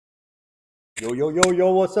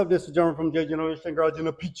Yo, what's up? This is Jeremy from J Generation Garage in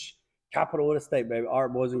the Peach, capital of the state, baby. All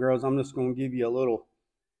right, boys and girls, I'm just going to give you a little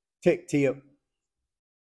tech tip.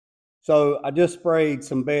 So I just sprayed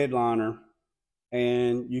some bed liner,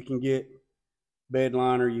 and you can get bed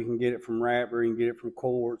liner. You can get it from Raptor, you can get it from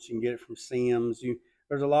Quartz, you can get it from Sims.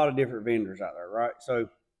 There's a lot of different vendors out there, right? So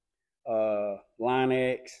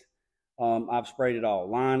Line-X, I've sprayed it all.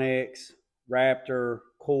 Line-X, Raptor,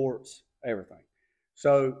 Quartz, everything.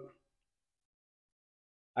 So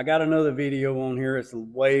I got another video on here. It's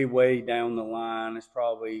way down the line. It's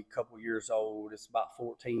probably a couple years old. It's about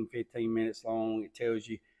 14, 15 minutes long. It tells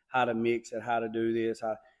you how to mix it, how to do this.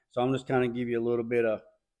 So I'm just kind of give you a little bit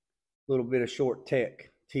of short tech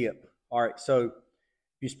tip. All right, so if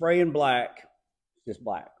you spray in black, it's just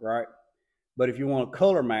black, right? But if you want a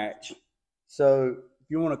color match, so if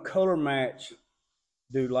you want a color match,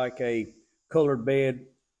 do like a colored bed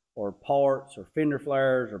or parts or fender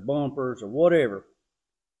flares or bumpers or whatever.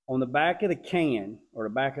 On the back of the can or the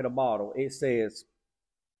back of the bottle, it says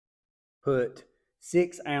put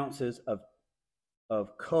 6 ounces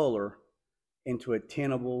of color into a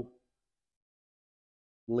tenable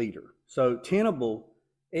liter. So tenable,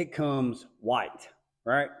 it comes white,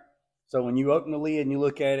 right? So when you open the lid and you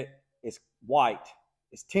look at it, it's white.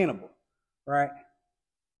 It's tenable, right?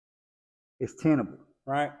 It's tenable,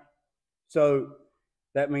 right? So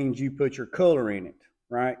that means you put your color in it,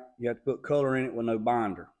 right? You have to put color in it with no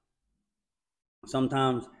binder.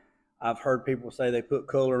 Sometimes I've heard people say they put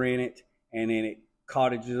color in it and then it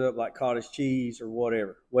cottages up like cottage cheese or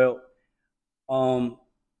whatever. Well,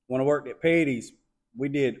 when I worked at Petty's, we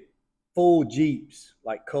did full Jeeps,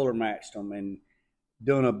 like color matched them and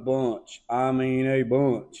done a bunch. I mean, a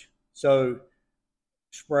bunch. So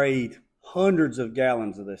sprayed hundreds of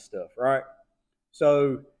gallons of this stuff, right?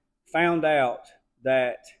 So found out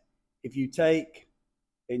that if you take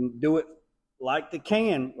and do it like the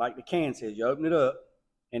can says, you open it up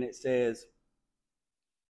and it says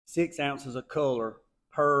 6 ounces of color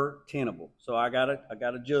per tenable. So I got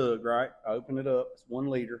a jug, right? I open it up. It's 1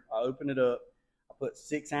 liter. I open it up. I put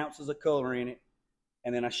 6 ounces of color in it,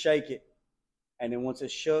 and then I shake it. And then once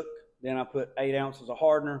it's shook, then I put 8 ounces of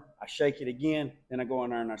hardener. I shake it again. Then I go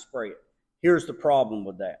in there and I spray it. Here's the problem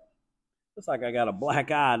with that. Looks like I got a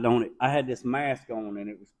black eye, don't it? I had this mask on and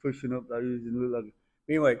it was pushing up those and look like.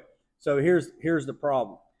 Anyway, so here's the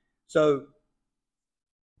problem. So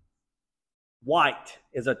white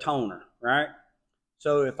is a toner, right?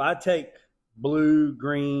 So if I take blue,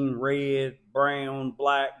 green, red, brown,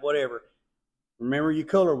 black, whatever, remember your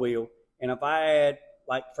color wheel, and if I add,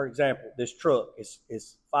 like for example, this truck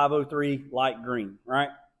is 503 light green, right?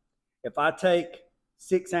 If I take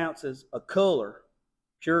 6 ounces of color,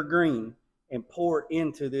 pure green, and pour it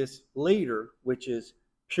into this liter, which is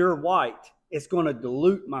pure white, it's going to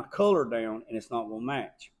dilute my color down and it's not going to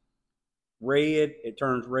match. Red, it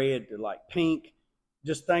turns red to like pink.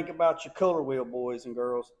 Just think about your color wheel, boys and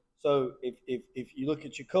girls. So if you look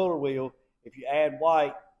at your color wheel, if you add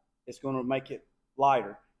white, it's going to make it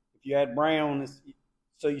lighter. If you add brown,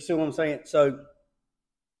 so you see what I'm saying? So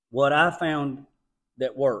what I found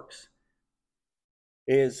that works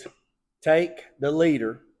is take the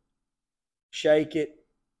liter, shake it.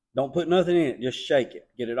 Don't put nothing in it. Just shake it.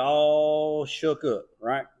 Get it all shook up,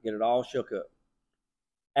 right? Get it all shook up.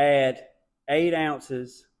 Add 8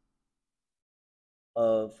 ounces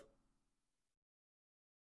of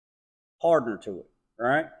hardener to it,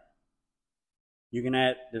 right? You can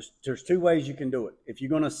add, there's 2 ways you can do it. If you're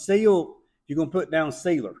going to seal, you're going to put down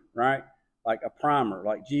sealer, right? Like a primer,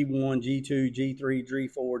 like G1, G2, G3,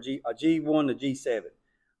 G4, G1 to G7,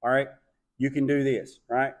 all right? You can do this,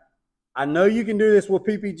 right? I know you can do this with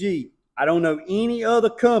PPG. I don't know any other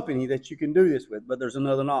company that you can do this with, but there's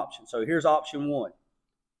another option. So here's option 1.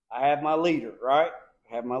 I have my liter, right?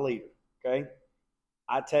 I have my liter, okay?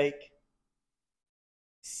 I take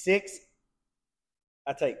 6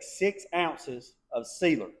 ounces of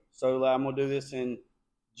sealer. So I'm going to do this in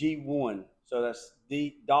G1. So that's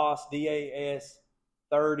DAS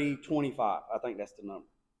 3025. I think that's the number.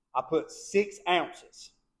 I put 6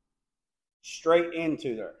 ounces straight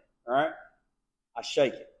into there. All right, I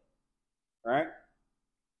shake it. All right,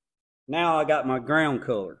 now I got my ground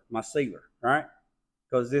color, my sealer. Right,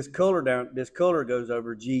 because this color goes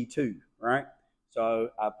over G2. Right,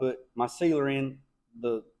 so I put my sealer in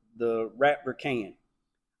the Raptor can.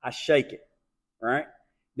 I shake it. Right,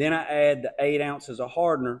 then I add the 8 ounces of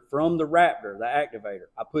hardener from the Raptor, the activator.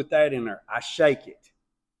 I put that in there. I shake it.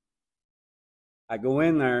 I go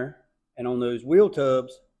in there, and on those wheel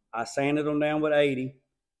tubs, I sanded them down with 80.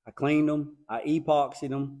 I cleaned them, I epoxied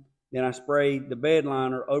them, Then I sprayed the bed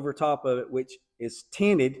liner over top of it, which is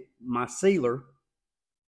tinted, my sealer.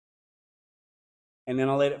 And then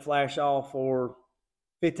I let it flash off for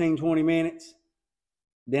 15, 20 minutes.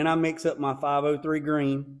 Then I mix up my 503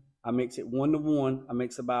 green. I mix it 1-to-1. I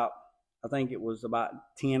mix about, I think it was about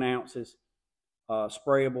 10 ounces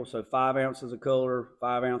sprayable. So 5 ounces of color,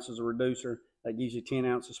 5 ounces of reducer. That gives you 10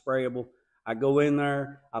 ounces sprayable. I go in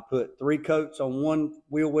there, I put 3 coats on one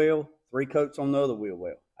wheel well, 3 coats on the other wheel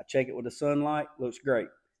well. I check it with the sunlight, looks great.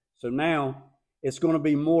 So now it's going to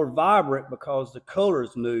be more vibrant because the color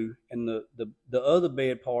is new, and the other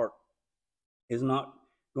bed part is not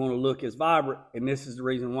going to look as vibrant, and this is the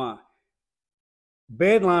reason why.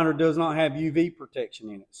 Bed liner does not have UV protection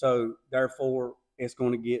in it, so therefore it's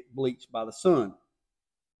going to get bleached by the sun.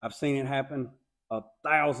 I've seen it happen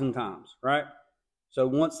 1,000 times, right? So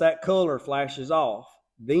once that color flashes off,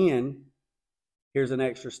 then here's an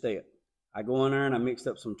extra step. I go in there and I mixed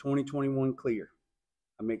up some 2021 clear.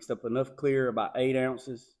 I mixed up enough clear, about 8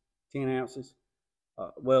 ounces, 10 ounces,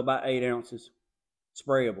 about 8 ounces,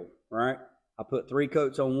 sprayable, right? I put 3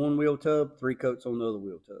 coats on one wheel tub, 3 coats on the other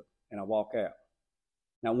wheel tub, and I walk out.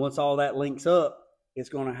 Now, once all that links up, it's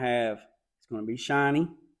going to be shiny,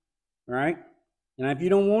 right? And if you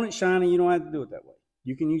don't want it shiny, you don't have to do it that way.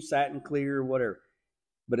 You can use satin clear or whatever,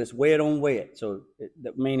 but it's wet on wet. So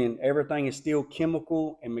meaning everything is still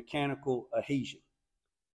chemical and mechanical adhesion.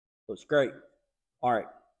 So it's great. All right.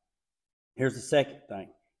 Here's the second thing.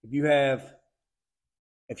 If you have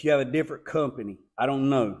a different company, I don't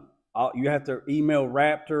know, you have to email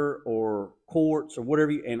Raptor or Quartz or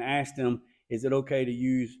whatever and ask them, is it okay to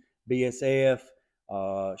use BSF,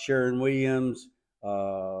 Sherwin-Williams,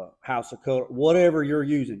 House of Color, whatever you're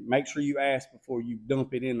using. Make sure you ask before you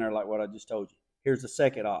dump it in there like what I just told you. Here's the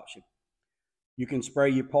second option. You can spray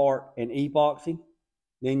your part in epoxy.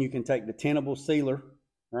 Then you can take the tintable sealer,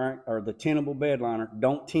 right, or the tintable bed liner.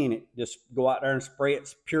 Don't tint it. Just go out there and spray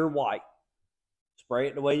it pure white. Spray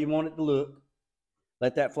it the way you want it to look.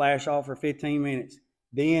 Let that flash off for 15 minutes.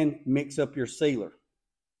 Then mix up your sealer.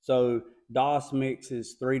 So DOS mix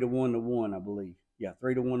is 3-to-1-to-1, I believe. Yeah,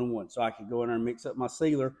 3-to-1-to-1. So I could go in there and mix up my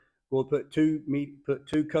sealer. Go put two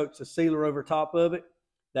coats of sealer over top of it.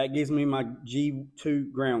 That gives me my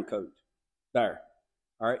G2 ground coat. There.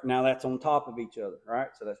 All right, now that's on top of each other. All right,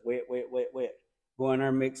 so that's wet, wet, wet, wet. Go in there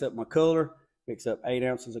and mix up my color. Mix up 8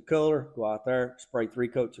 ounces of color. Go out there, spray 3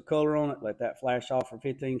 coats of color on it. Let that flash off for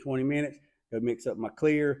 15, 20 minutes. Go mix up my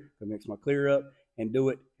clear. Go mix my clear up and do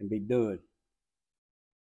it and be done.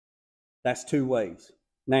 That's 2 ways.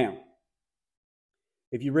 Now,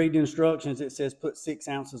 if you read the instructions, it says put 6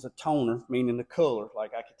 ounces of toner, meaning the color.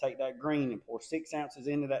 Like I could take that green and pour 6 ounces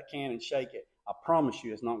into that can and shake it. I promise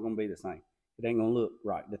you it's not going to be the same. It ain't going to look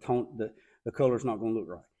right. The color's not going to look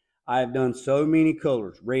right. I have done so many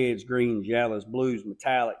colors, reds, greens, yellows, blues,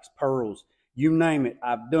 metallics, pearls, you name it,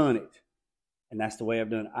 I've done it. And that's the way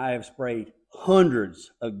I've done it. I have sprayed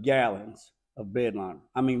hundreds of gallons of bed liner.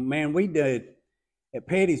 I mean, man, at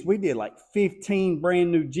Petty's, we did like 15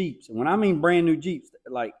 brand new Jeeps. And when I mean brand new Jeeps,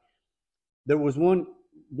 like there was one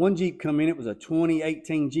Jeep come in, it was a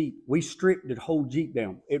 2018 Jeep. We stripped the whole Jeep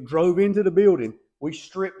down. It drove into the building. We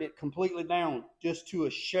stripped it completely down just to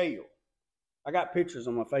a shell. I got pictures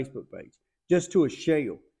on my Facebook page. Just to a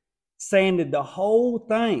shell. Sanded the whole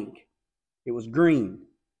thing. It was green.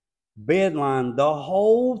 Bedlined the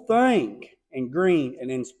whole thing in green,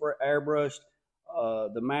 and then airbrushed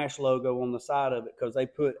the MASH logo on the side of it because they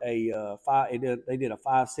put they did a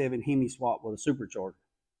 5.7 Hemi swap with a supercharger.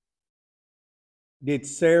 Did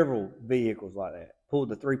several vehicles like that. Pulled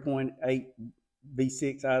the 3.8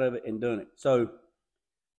 V6 out of it and done it. So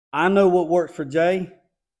I know what works for Jay.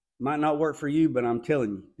 Might not work for you, but I'm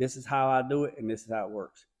telling you, this is how I do it and this is how it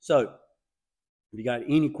works. So if you got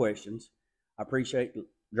any questions, I appreciate it.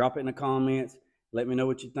 Drop it in the comments. Let me know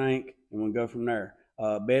what you think, and we'll go from there.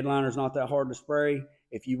 Bed liner is not that hard to spray.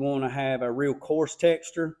 If you want to have a real coarse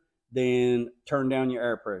texture, then turn down your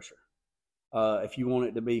air pressure. If you want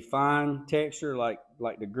it to be fine texture, like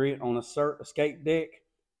the grit on a skate deck,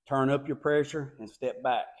 turn up your pressure and step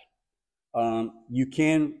back. You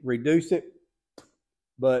can reduce it,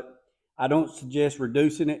 but I don't suggest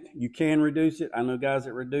reducing it. You can reduce it. I know guys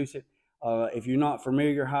that reduce it. If you're not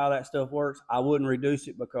familiar how that stuff works, I wouldn't reduce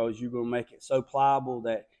it because you're going to make it so pliable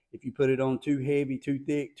that if you put it on too heavy, too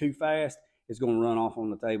thick, too fast, it's going to run off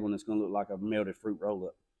on the table and it's going to look like a melted fruit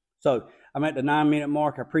roll-up. So I'm at the 9-minute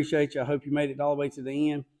mark. I appreciate you. I hope you made it all the way to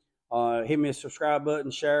the end. Hit me a subscribe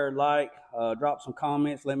button, share, like, drop some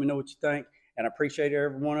comments. Let me know what you think. And I appreciate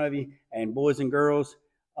every one of you. And boys and girls,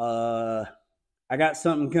 I got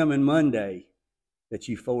something coming Monday that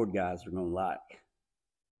you Ford guys are going to like.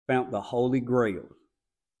 found the Holy Grail.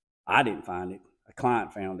 I didn't find it. A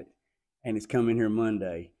client found it, and it's coming here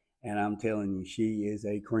Monday. And I'm telling you, she is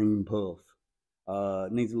a cream puff.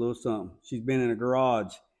 Needs a little something. She's been in a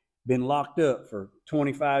garage, been locked up for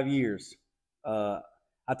 25 years. I'll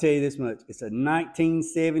tell you this much. It's a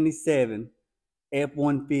 1977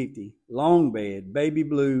 F-150, long bed, baby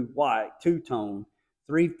blue, white, two-tone,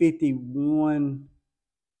 351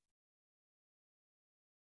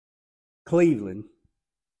 Cleveland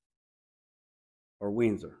or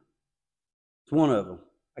Windsor. It's one of them.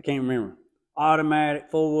 I can't remember.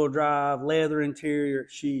 Automatic, four-wheel drive, leather interior.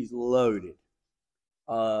 She's loaded.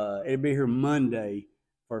 It'll be here Monday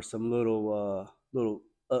for some little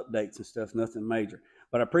updates and stuff. Nothing major.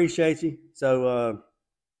 But I appreciate you. So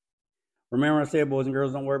remember I said, boys and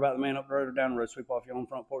girls, don't worry about the man up the road or down the road. Sweep off your own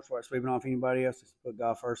front porch while sweeping off anybody else's. Put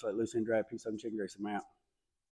God first. Let loose and drag. Peace, chicken grease. I'm out.